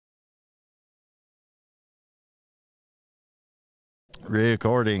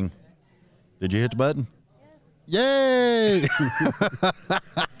Recording. Did you hit the button? Yes. Yay!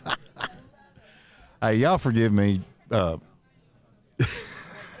 Hey, y'all forgive me.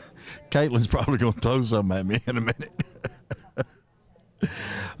 Caitlin's probably going to throw something at me in a minute.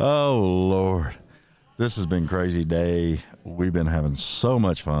 Oh, Lord. This has been a crazy day. We've been having so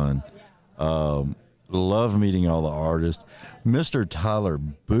much fun. Love meeting all the artists. Mr. Tyler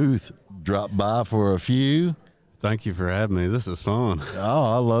Booth dropped by for a few. Thank you for having me. This is fun.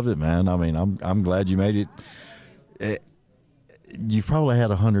 Oh, I love it, man. I mean, I'm glad you made it. You've probably had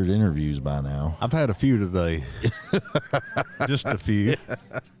 100 interviews by now. I've had a few today. Just a few.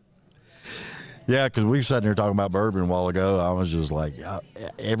 Yeah, because we were sitting here talking about bourbon a while ago. I was just like,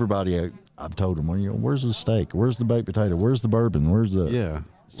 everybody, I've told them, well, you know, where's the steak? Where's the baked potato? Where's the bourbon? Where's the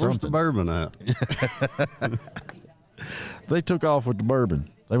Where's the bourbon at? They took off with the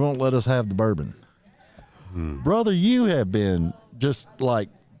bourbon. They won't let us have the bourbon. Brother, you have been just like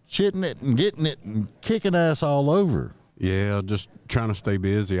shitting it and getting it and kicking ass all over. Yeah, just trying to stay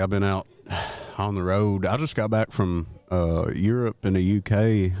busy. I've been out on the road. I just got back from Europe and the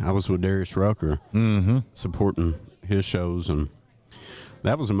UK. I was with Darius Rucker, supporting his shows, and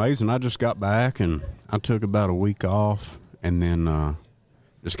that was amazing. I just got back, and I took about a week off, and then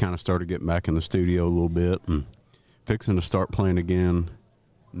just kind of started getting back in the studio a little bit, and fixing to start playing again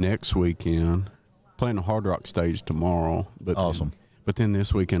next weekend. Playing a Hard Rock stage tomorrow. But awesome. But then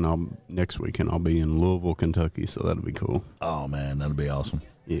next weekend I'll be in Louisville, Kentucky, so that'll be cool. Oh, man, that'll be awesome.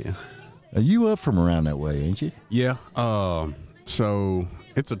 Yeah. Are you up from around that way, ain't you? Yeah. So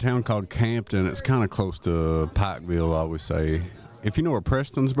it's a town called Campton. It's kind of close to Pikeville, I always say. If you know where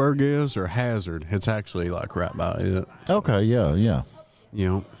Prestonsburg is or Hazard, it's actually like right by it. So, okay, yeah. You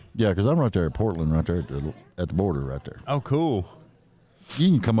know. Yeah, because I'm right there at Portland, right there at the border right there. Oh, cool. You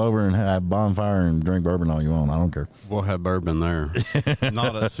can come over and have bonfire and drink bourbon all you want. I don't care. We'll have bourbon there.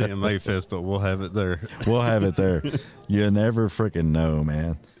 Not at CMA Fest, but we'll have it there. We'll have it there. You never freaking know,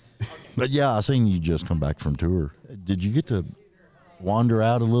 man. But, yeah, I seen you just come back from tour. Did you get to wander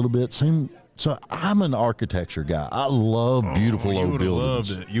out a little bit? So I'm an architecture guy. I love beautiful old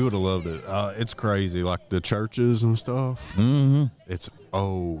buildings. You would have loved it. It's crazy, like the churches and stuff. Mm-hmm. It's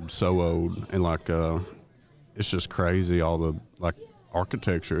old, so old, and like it's just crazy. All the like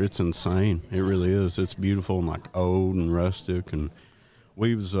architecture, it's insane. It really is. It's beautiful and like old and rustic. And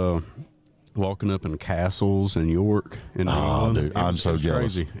we was walking up in castles in York and dude, I'm so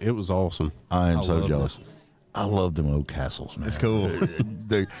jealous. Crazy. It was awesome. I am so jealous. I love them old castles, man. It's cool.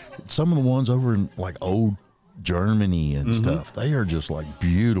 Some of the ones over in like old Germany and stuff, they are just like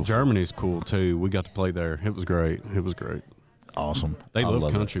beautiful. Germany's cool too. We got to play there. It was great. Awesome. They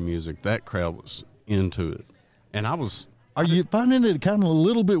love country music. That crowd was into it. And I was. Are you finding it kind of a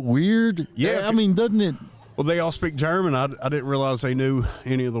little bit weird? Yeah. I mean, doesn't it? Well, they all speak German. I didn't realize they knew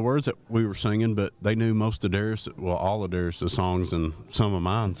any of the words that we were singing, but they knew most of all of Darius' songs and some of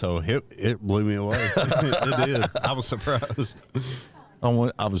mine. So it blew me away. It did. I was surprised. I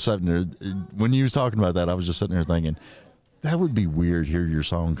was sitting there when you was talking about that. I was just sitting there thinking that would be weird. Hear your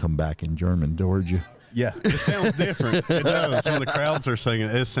song come back in German, don't you? Yeah, it sounds different. It does. When the crowds are singing,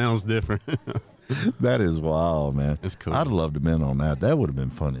 it sounds different. That is wild, man. It's cool. I'd love to have been on that. That would have been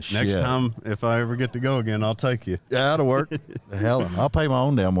fun as shit. Next time, if I ever get to go again, I'll take you. Yeah, that'll work. Hell, I'll pay my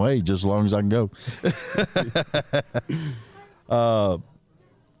own damn way just as long as I can go.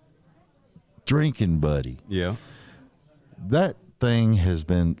 Drinking Buddy. Yeah. That thing has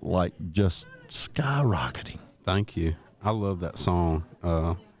been like just skyrocketing. Thank you. I love that song.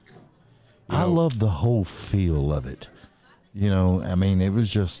 I love the whole feel of it. You know, I mean, it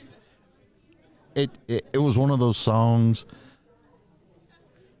was just... It was one of those songs.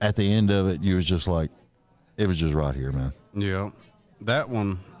 At the end of it, you was just like, it was just right here, man. Yeah, that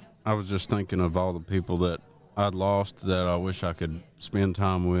one. I was just thinking of all the people that I'd lost that I wish I could spend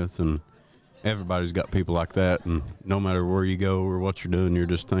time with, and everybody's got people like that. And no matter where you go or what you're doing, you're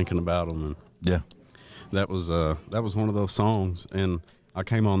just thinking about them. And yeah, that was one of those songs. And I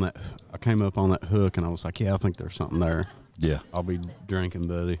came up on that hook, and I was like, yeah, I think there's something there. Yeah, I'll be drinking,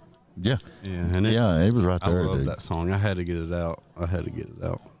 buddy. Yeah. And it was right there. I love dude. that song. I had to get it out. I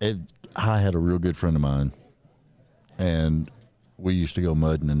had a real good friend of mine, and we used to go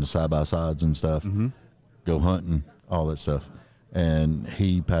mudding in the side-by-sides and stuff, go hunting, all that stuff. And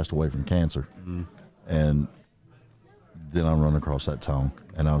he passed away from cancer. And then I run across that song,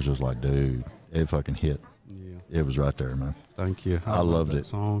 and I was just like, dude, it fucking hit. Yeah. It was right there, man. Thank you. I loved that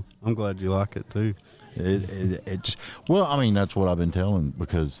song. I'm glad you like it, too. Well, I mean, that's what I've been telling,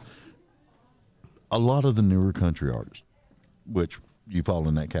 because a lot of the newer country artists, which you fall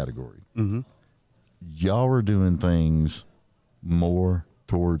in that category, y'all are doing things more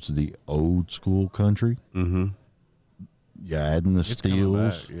towards the old school country. Mm-hmm. Yeah, adding the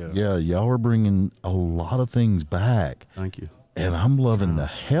steels. Yeah, y'all are bringing a lot of things back. Thank you. And I'm loving the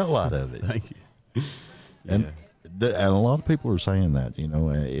hell out of it. Thank you. And a lot of people are saying that, you know,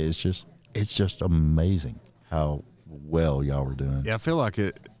 it's just amazing how well y'all are doing. Yeah, I feel like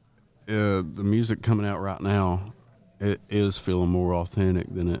the music coming out right now, it is feeling more authentic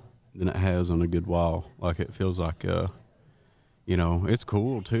than it has in a good while. Like it feels like, you know, it's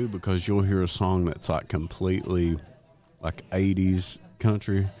cool too because you'll hear a song that's like completely like 80s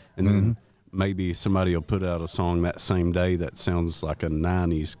country, and then maybe somebody will put out a song that same day that sounds like a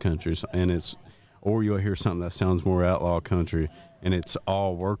 90s country, or you'll hear something that sounds more outlaw country, and it's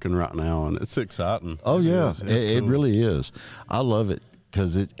all working right now, and it's exciting. Oh yeah, it cool. really is. I love it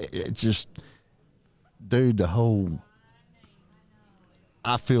because it just, dude,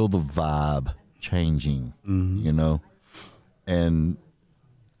 I feel the vibe changing, you know, and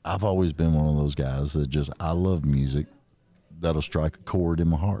I've always been one of those guys that I love music that'll strike a chord in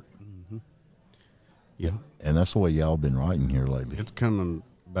my heart. Yeah. And that's the way y'all been writing here lately. It's coming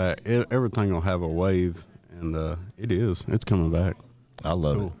back. Everything will have a wave, and it's coming back. I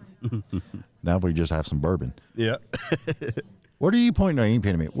love it. Now if we just have some bourbon. Yeah. What are you pointing at? You ain't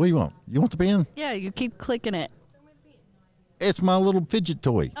pinning me. What do you want? You want the pen? Yeah, you keep clicking it. It's my little fidget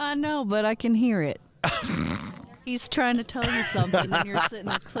toy. I know, but I can hear it. He's trying to tell you something, and you're sitting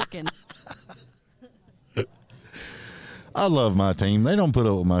there clicking. I love my team. They don't put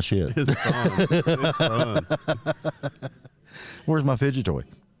up with my shit. It's fun. It's fun. Where's my fidget toy?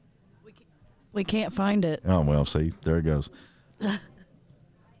 We can't find it. Oh, well, see, there it goes.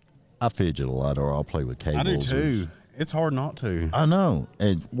 I fidget a lot, or I'll play with cables. I do too. It's hard not to. I know.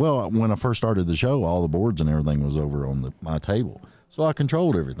 And, well, when I first started the show, all the boards and everything was over on my table. So I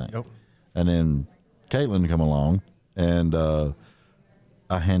controlled everything. Yep. And then Caitlin come along, and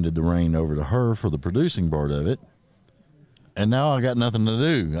I handed the reign over to her for the producing part of it. And now I got nothing to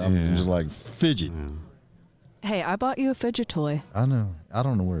do. I'm just like fidget. Yeah. Hey, I bought you a fidget toy. I know. I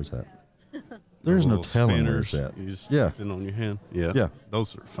don't know where it's at. There's no telling where it's at. You just spin on your hand. Yeah. Yeah.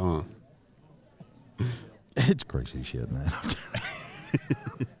 Those are fun. It's crazy shit, man.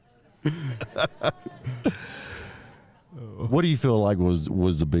 What do you feel like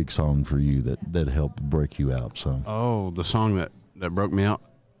was the big song for you that helped break you out? So, oh, the song that broke me out,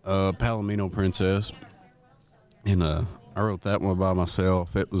 Palomino Princess, and I wrote that one by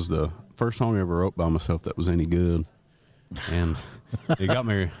myself. It was the first song I ever wrote by myself that was any good, and it got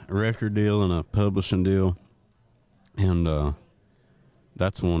me a record deal and a publishing deal, and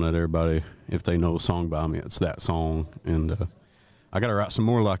that's one that everybody, if they know a song by me, it's that song. And I got to write some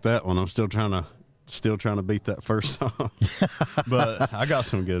more like that one. I'm still trying to beat that first song. But I got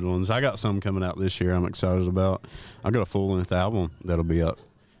some good ones. I got some coming out this year I'm excited about. I got a full-length album that'll be up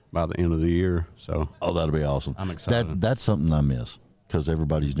by the end of the year. So that'll be awesome. I'm excited. That's something I miss because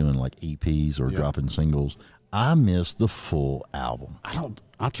everybody's doing like EPs or dropping singles. I miss the full album.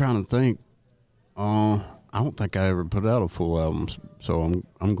 I'm trying to think. I don't think I ever put out a full album, so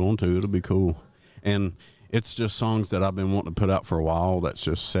I'm going to. It'll be cool. And it's just songs that I've been wanting to put out for a while that's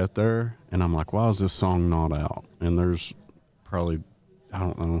just sat there, and I'm like, why is this song not out? And there's probably, I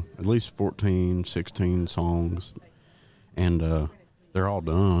don't know, at least 14, 16 songs, and they're all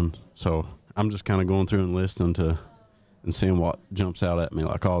done. So I'm just kind of going through and listening to and seeing what jumps out at me,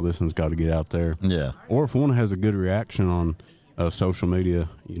 like, oh, this one's got to get out there. Yeah. Or if one has a good reaction on social media,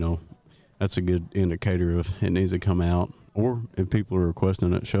 you know, that's a good indicator of it needs to come out, or if people are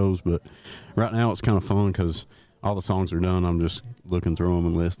requesting it shows. But right now it's kind of fun because all the songs are done. I'm just looking through them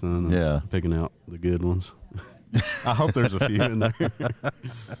and listening and picking out the good ones. I hope there's a few in there.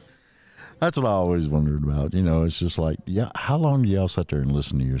 That's what I always wondered about. You know, it's just like, how long do y'all sit there and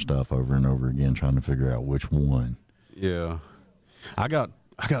listen to your stuff over and over again trying to figure out which one? Yeah. I got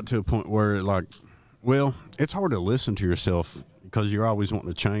to a point where, like, well, it's hard to listen to yourself because you're always wanting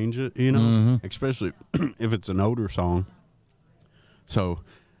to change it, you know, especially if it's an older song. So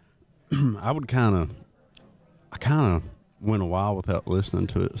I kind of went a while without listening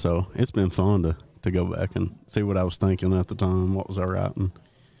to it. So it's been fun to go back and see what I was thinking at the time. What was I writing?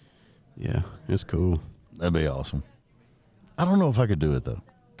 Yeah, it's cool. That'd be awesome. I don't know if I could do it though,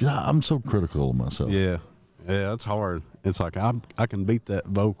 'cause I'm so critical of myself. Yeah, it's hard. It's like I can beat that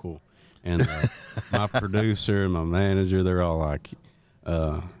vocal. And my producer and my manager, they're all like,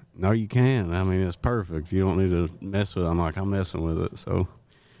 no, you can. I mean, it's perfect. You don't need to mess with it. I'm like, I'm messing with it. So,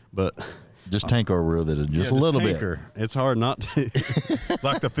 but just tinker with it just a little bit. It's hard not to.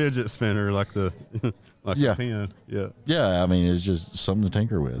 Like the fidget spinner, like the pen. Yeah. Yeah, I mean, it's just something to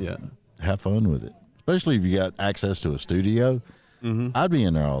tinker with. Yeah. Have fun with it. Especially if you got access to a studio. I'd be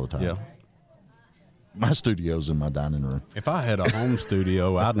in there all the time. Yeah. My studio's in my dining room. If I had a home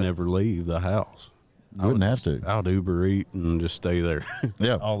studio, I'd never leave the house. You wouldn't have to. I'd Uber eat and just stay there.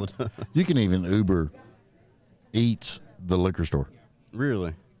 Yeah. all the time. You can even Uber Eats the liquor store.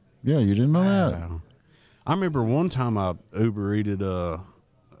 Really? Yeah, you didn't know that? Wow. I remember one time I Uber eated a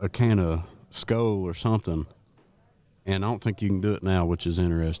can of Skol or something, and I don't think you can do it now, which is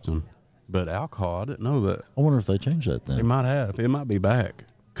interesting. But alcohol, I didn't know that. I wonder if they changed that It then. might have. It might be back.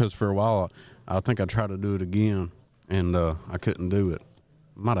 Because for a while, I think I tried to do it again, and I couldn't do it.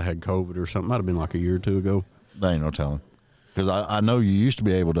 Might have had COVID or something. Might have been like a year or two ago. They ain't no telling. Because I know you used to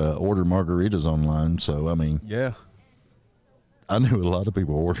be able to order margaritas online, so, I mean, Yeah. I knew a lot of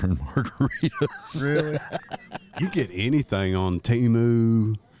people ordering margaritas. Really? You get anything on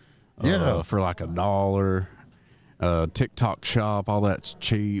Temu Yeah. for like $1. TikTok shop, all that's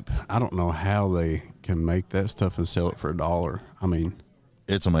cheap. I don't know how they can make that stuff and sell it for $1. I mean,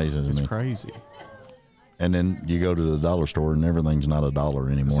 It's amazing to it's me. crazy. And then you go to the dollar store and everything's not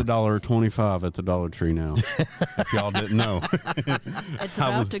 $1 anymore. It's $1.25 at the Dollar Tree now. If y'all didn't know. It's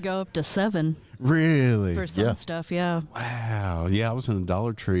about to go up to $7 Really? for some Yeah. stuff. Yeah. Wow. Yeah, I was in the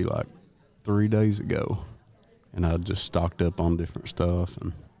Dollar Tree like 3 days ago, and I just stocked up on different stuff,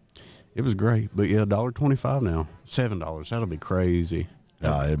 and it was great. But yeah, $1.25 now, $7. That'll be crazy.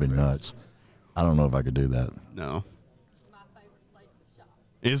 Yeah, it'd be nuts. I don't know if I could do that. No.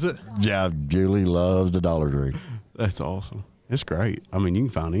 Is it? Yeah, Julie loves the Dollar Tree. That's awesome. It's great. I mean, you can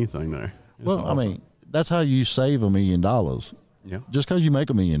find anything there. It's Well, I awesome. mean, that's how you save $1 million. Yeah. Just because you make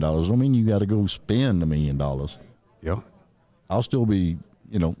 $1 million don't mean you got to go spend $1 million. Yeah. I'll still be,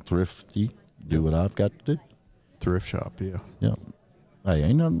 thrifty, do what I've got to do. Thrift shop. Yeah. Yeah. Hey,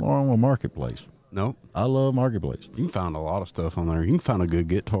 ain't nothing wrong with Marketplace. Nope. I love Marketplace. You can find a lot of stuff on there. You can find a good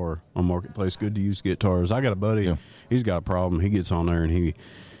guitar on Marketplace, good to use guitars. I got a buddy, Yeah. he's got a problem. He gets on there and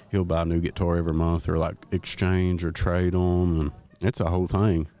he'll buy a new guitar every month or like exchange or trade them. And it's a whole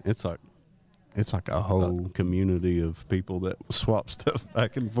thing. It's like a whole community of people that swap stuff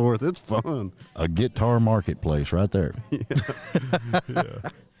back and forth. It's fun. A guitar marketplace right there.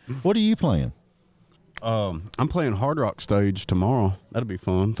 What are you playing? I'm playing Hard Rock Stage tomorrow. That'll be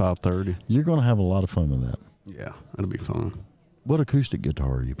fun, 5:30. You're going to have a lot of fun with that. Yeah, that'll be fun. What acoustic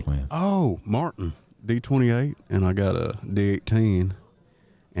guitar are you playing? Oh, Martin, D28, and I got a D18.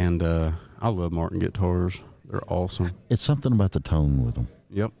 And I love Martin guitars. They're awesome. It's something about the tone with them.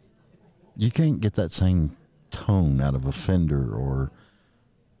 Yep. You can't get that same tone out of a Fender, or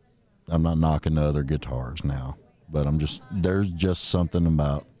I'm not knocking the other guitars now, but there's just something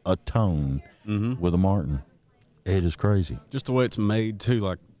about a tone with a Martin. It is crazy. Just the way it's made, too,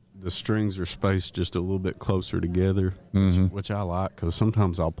 like the strings are spaced just a little bit closer together, which I like, because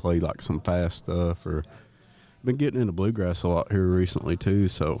sometimes I'll play like some fast stuff, or been getting into bluegrass a lot here recently, too.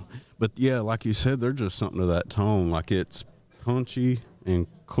 So, but yeah, like you said, there's just something to that tone. Like it's punchy and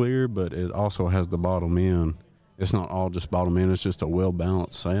clear, but it also has the bottom end. It's not all just bottom end. It's just a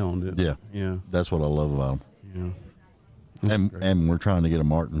well-balanced sound. Yeah. Yeah. That's what I love about them. Yeah. And we're trying to get a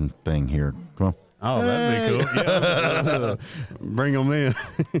Martin thing here. Come on. Oh, that'd be cool. Yeah. Bring them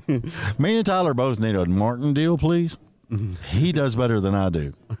in. Me and Tyler both need a Martin deal, please. He does better than I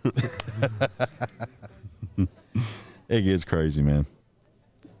do. It gets crazy, man.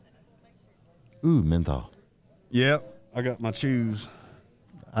 Ooh, menthol. Yep. I got my chews.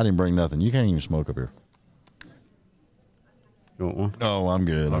 I didn't bring nothing. You can't even smoke up here. You want one? Oh, I'm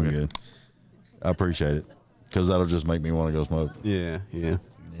good. I'm Okay. good. I appreciate it, because that'll just make me want to go smoke. Yeah, yeah.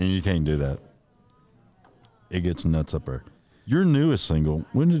 And you can't do that. It gets nuts up there. Your newest single,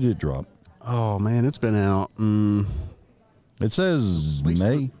 when did it drop? Oh, man, it's been out. It says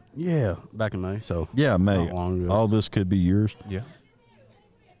May. Yeah, back in May. So Yeah, May. Not long ago. All this could be yours. yeah.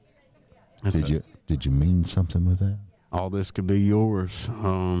 Did you mean something with that? All this could be yours.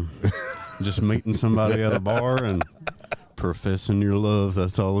 Just meeting somebody at a bar and professing your love.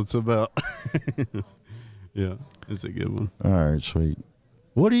 That's all it's about. Yeah, it's a good one. All right, sweet.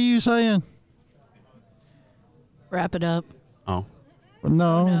 What are you saying? Wrap it up. Oh,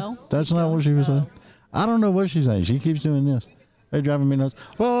 No, no? that's not what she was saying. I don't know what she's saying. She keeps doing this. They're driving me nuts.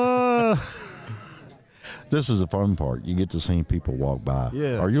 Ah! This is the fun part. You get to see people walk by.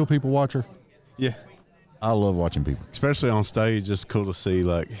 Yeah. Are you a people watcher? yeah. I love watching people. Especially on stage, it's cool to see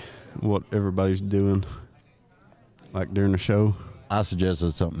like what everybody's doing, like during the show. I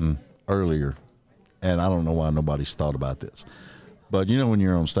suggested something earlier, and I don't know why nobody's thought about this. But you know, when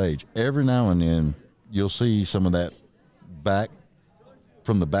you're on stage, every now and then you'll see some of that back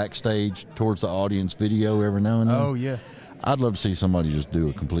from the backstage towards the audience video every now and then. Oh yeah, I'd love to see somebody just do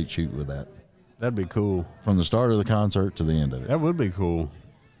a complete shoot with that. That'd be cool. from the start of the concert to the end of it. That would be cool.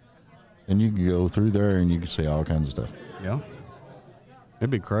 And you can go through there and you can see all kinds of stuff. Yeah. It'd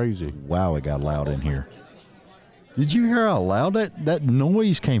be crazy. Wow, it got loud in here. Did you hear how loud that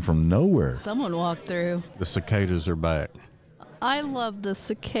noise came from nowhere? Someone walked through. The cicadas are back. I love the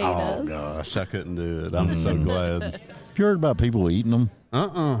cicadas. Oh, gosh. I couldn't do it. I'm so glad. Have you heard about people eating them?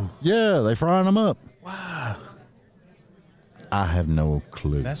 Yeah, they frying them up. Wow. I have no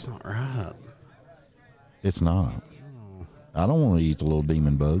clue. That's not right. It's not. I don't want to eat the little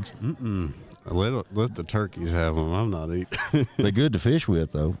demon bugs. Let the turkeys have them. I'm not eating. They're good to fish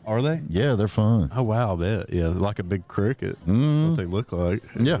with, though. Are they? Yeah, they're fun. Oh, wow, I bet. Yeah, like a big cricket. What they look like.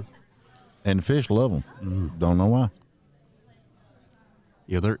 Yeah. And the fish love them. Don't know why.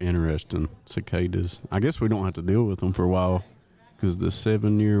 Yeah, they're interesting, cicadas. I guess we don't have to deal with them for a while because the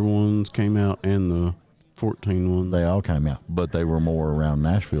 7-year ones came out and the 14 ones. They all came out, but they were more around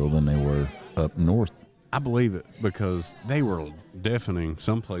Nashville than they were up north. I believe it because they were deafening.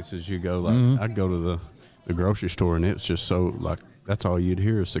 Some places you go, like I'd go to the grocery store and it's just so like that's all you'd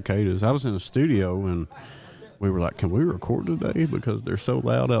hear is cicadas. I was in a studio and we were like, can we record today because they're so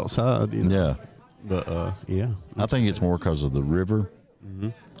loud outside? You know? Yeah. But yeah, I think it's more because of the river,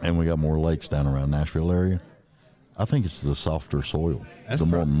 and we got more lakes down around Nashville area. I think it's the softer soil, the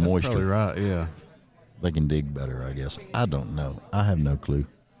more moisture. That's probably right. Yeah, they can dig better, I guess. I don't know. I have no clue.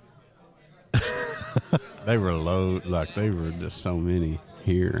 they were low, like they were just so many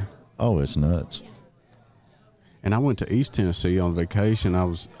here. Oh, it's nuts. And I went to East Tennessee on vacation. I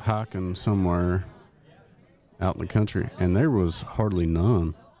was hiking somewhere out in the country, and there was hardly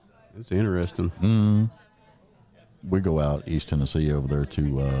none. It's interesting. We go out East Tennessee over there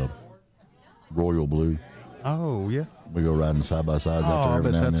to Royal Blue. Oh, yeah. We go riding side by sides out there I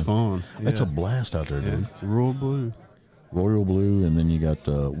every bet now and that's then. fun. It's Yeah. a blast out there, dude. Royal Blue. Royal Blue, and then you got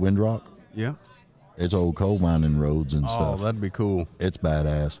Windrock. Yeah. It's old coal mining roads and Oh, stuff. that'd be cool. It's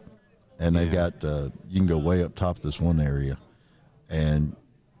badass. And they've Yeah. got, you can go way up top of this one area, and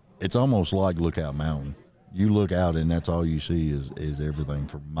it's almost like Lookout Mountain. You look out, and that's all you see is everything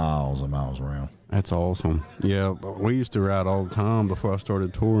for miles and miles around. That's awesome. Yeah, we used to ride all the time before I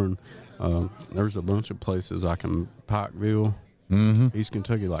started touring. There's a bunch of places like in Pikeville, East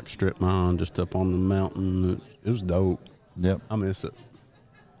Kentucky, like strip mine, just up on the mountain. It was dope. Yep. I miss it.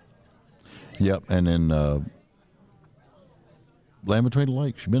 Yep. And then Land Between the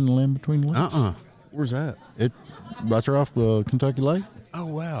Lakes. You been to Land Between the Lakes? Where's that? It right there off Kentucky Lake. Oh,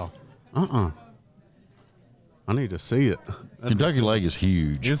 wow. I need to see it. Kentucky Lake is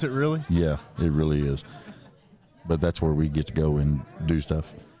huge. Is it really? Yeah, it really is. But that's where we get to go and do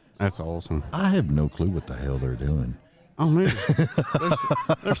stuff. That's awesome. I have no clue what the hell they're doing. Oh, man.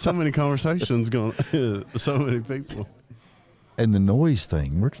 there's so many conversations going so many people. And the noise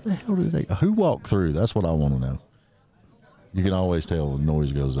thing, where the hell did they? Who walked through? That's what I want to know. You can always tell when the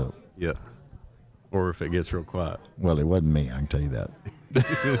noise goes up. Yeah. Or if it gets real quiet. Well, it wasn't me, I can tell you that.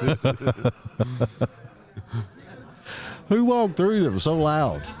 Who walked through that was so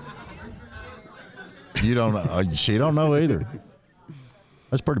loud? You don't know. She don't know either.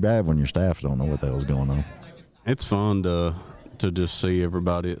 That's pretty bad when your staff don't know what the hell's going on. It's fun to just see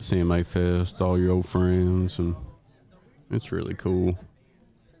everybody at CMA Fest, all your old friends, and it's really cool.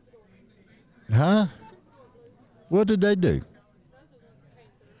 Huh? What did they do?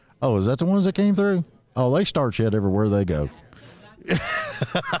 Oh, is that the ones that came through? Oh, they start shit everywhere they go.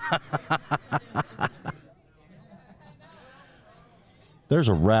 There's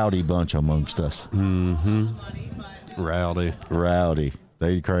a rowdy bunch amongst us. Rowdy.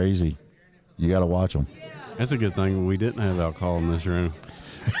 They crazy. You got to watch them. That's a good thing we didn't have alcohol in this room.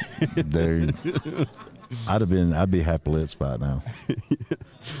 Dude, I'd be happy lit spot now.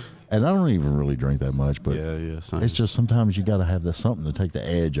 And I don't even really drink that much, but same. it's just sometimes you got to have something to take the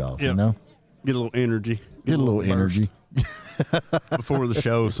edge off, you know? Get a little energy. Get a little energy. Before the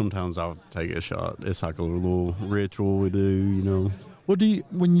show, sometimes I'll take a shot. It's like a little ritual we do, you know. What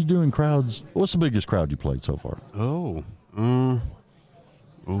when you're doing crowds, what's the biggest crowd you played so far? Oh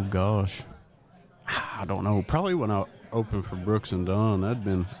gosh. I don't know. Probably when I opened for Brooks and Dunn. That'd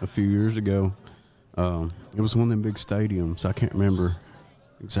been a few years ago. It was one of them big stadiums. I can't remember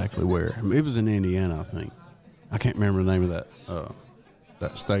exactly where. I mean, it was in Indiana, I think. I can't remember the name of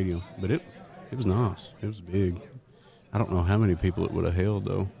that stadium, but it was nice. It was big. I don't know how many people it would have held,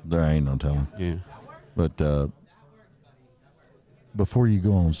 though. There ain't no telling. Yeah. But before you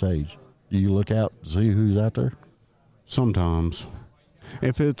go on stage, do you look out to see who's out there? Sometimes.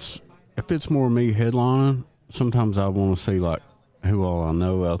 If it's more me headlining, sometimes I want to see like who all I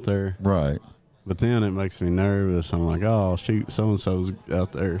know out there. Right. But then it makes me nervous. I'm like, oh, shoot, so-and-so's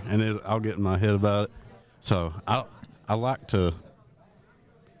out there. And I'll get in my head about it. So I like to,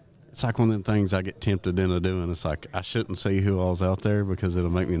 it's like one of them things I get tempted into doing. It's like I shouldn't see who all's out there because it'll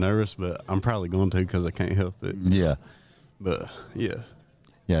make me nervous, but I'm probably going to because I can't help it. Yeah. But, yeah.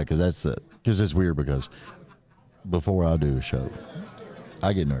 Yeah, because it's weird because before I do a show,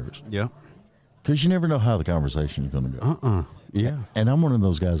 I get nervous. Yeah. Because you never know how the conversation is going to go. Yeah. And I'm one of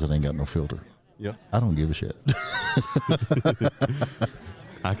those guys that ain't got no filter. Yeah. I don't give a shit.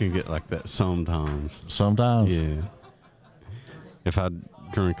 I can get like that sometimes. Sometimes. Yeah. If I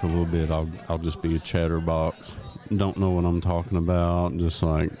drink a little bit, I'll just be a chatterbox. Don't know what I'm talking about. Just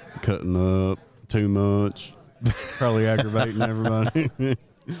like cutting up too much. Probably aggravating everybody.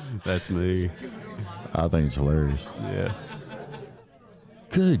 That's me. I think it's hilarious. Yeah.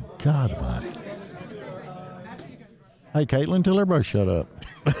 Good God Almighty. Hey, Caitlin, tell everybody shut up.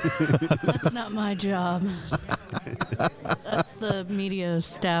 That's not my job. That's the media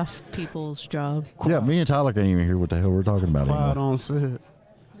staff people's job. Yeah, me and Tyler can't even hear what the hell we're talking about Quiet anymore. on set.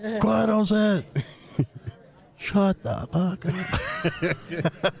 Quiet on set. Shut the fuck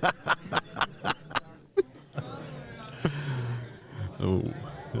up. Oh,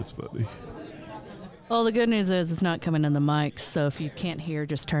 that's funny. Well, the good news is it's not coming in the mics, so if you can't hear,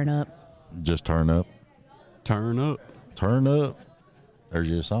 just turn up. Just turn up. Turn up. Turn up. There's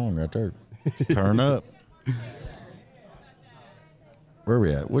your song right there. Turn up. Where are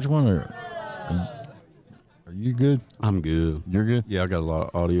we at? Which one are you good? I'm good. You're good? Yeah, I got a lot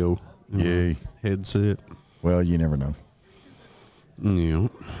of audio. In my Yay. headset. Well, you never know. Yeah.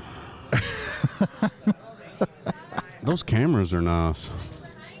 Those cameras are nice.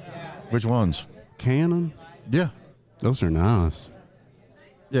 Which ones? Canon. Yeah. Those are nice.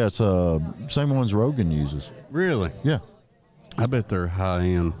 Yeah, it's same ones Rogan uses. Really? Yeah. I bet they're high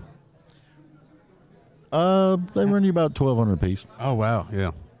end. They run you about $1,200 a piece. Oh wow,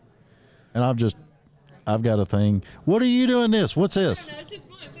 yeah. And I've got a thing. What are you doing this? What's this? No, it's just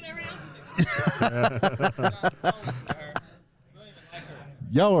mine. It's whatever else.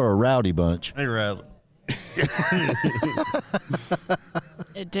 Y'all are a rowdy bunch. Hey, Riley.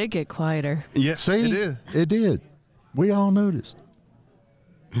 It did get quieter. Yeah, See? it is. It did. We all noticed.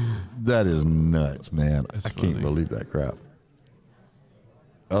 That is nuts, man. That's I can't funny. believe that crap.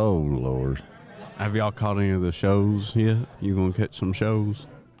 Oh, Lord. Have y'all caught any of the shows yet? You gonna catch some shows?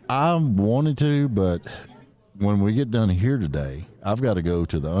 I wanted to, but when we get done here today, I've got to go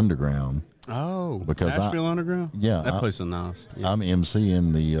to the underground. Oh, Because Nashville Underground. Yeah, that place is nice. Yeah. I'm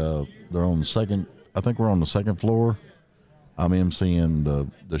emceeing they're on the second, I think we're on the second floor. I'm emceeing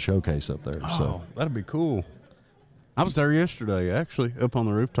the showcase up there. Oh, So, that'd be cool. I was there yesterday, actually, up on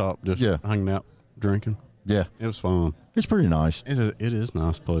the rooftop, just Yeah. hanging out, drinking. yeah, It was fun. it's pretty nice. It is a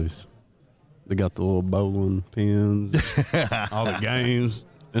nice place. They got the little bowling pins, all the games.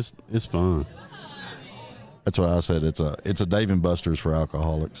 It's fun. That's what I said. It's a Dave and Buster's for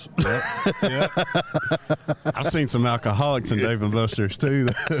alcoholics. Yeah. I've seen some alcoholics in Dave and Buster's too.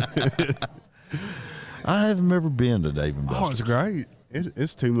 I haven't ever been to Dave and Buster's. Oh, it's great.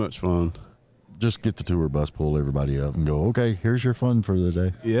 It's too much fun. Just get the tour bus, pull everybody up, and go. Okay, here's your fun for the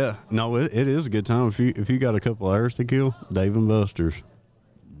day. Yeah, no, it is a good time if you got a couple hours to kill. Dave and Buster's,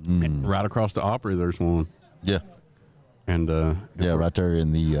 right across the Opry, there's one, Yeah, and yeah, right there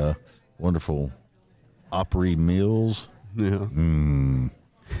in the wonderful Opry Mills. yeah,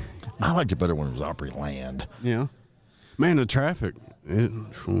 I liked it better when it was Opry Land. yeah. Man, the traffic,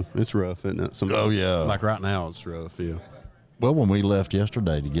 it's rough, isn't it? Oh, yeah. Like right now, it's rough. Yeah. Well, when we left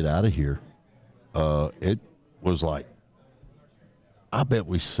yesterday to get out of here, it was like, I bet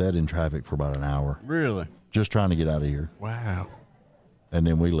we sat in traffic for about an hour Really? just trying to get out of here. Wow. And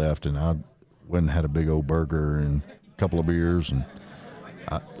then we left, and I went and had a big old burger and a couple of beers, and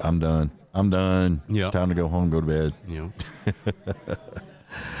I'm done. I'm done. Yeah. Time to go home, go to bed. Yeah.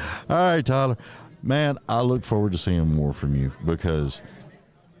 All right, Tyler. Man, I look forward to seeing more from you because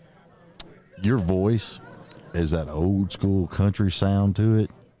your voice is that old school country sound to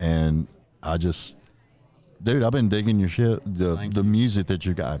it. And I just, dude, I've been digging your shit, the music that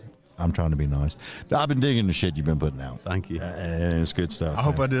you got. I'm trying to be nice. I've been digging the shit you've been putting out. Thank you. And it's good stuff. I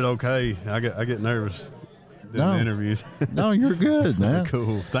hope man. I did okay. I get nervous doing No. interviews. No, you're good, man.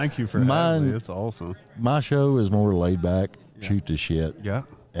 Cool. Thank you for having Mine- me. It's awesome. My show is more laid back, shoot the shit. Yeah.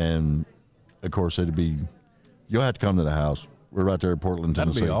 And of course, you'll have to come to the house. We're right there in Portland,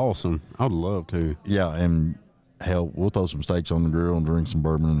 That'd Tennessee. be awesome. I would love to. Yeah, and hell, we'll throw some steaks on the grill and drink some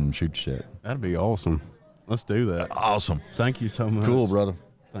bourbon and shoot shit. That'd be awesome. Let's do that. Awesome. Thank you so much. Cool, brother.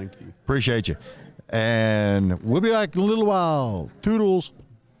 Thank you. Appreciate you. And we'll be back in a little while. Toodles.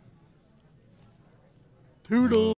 Toodle.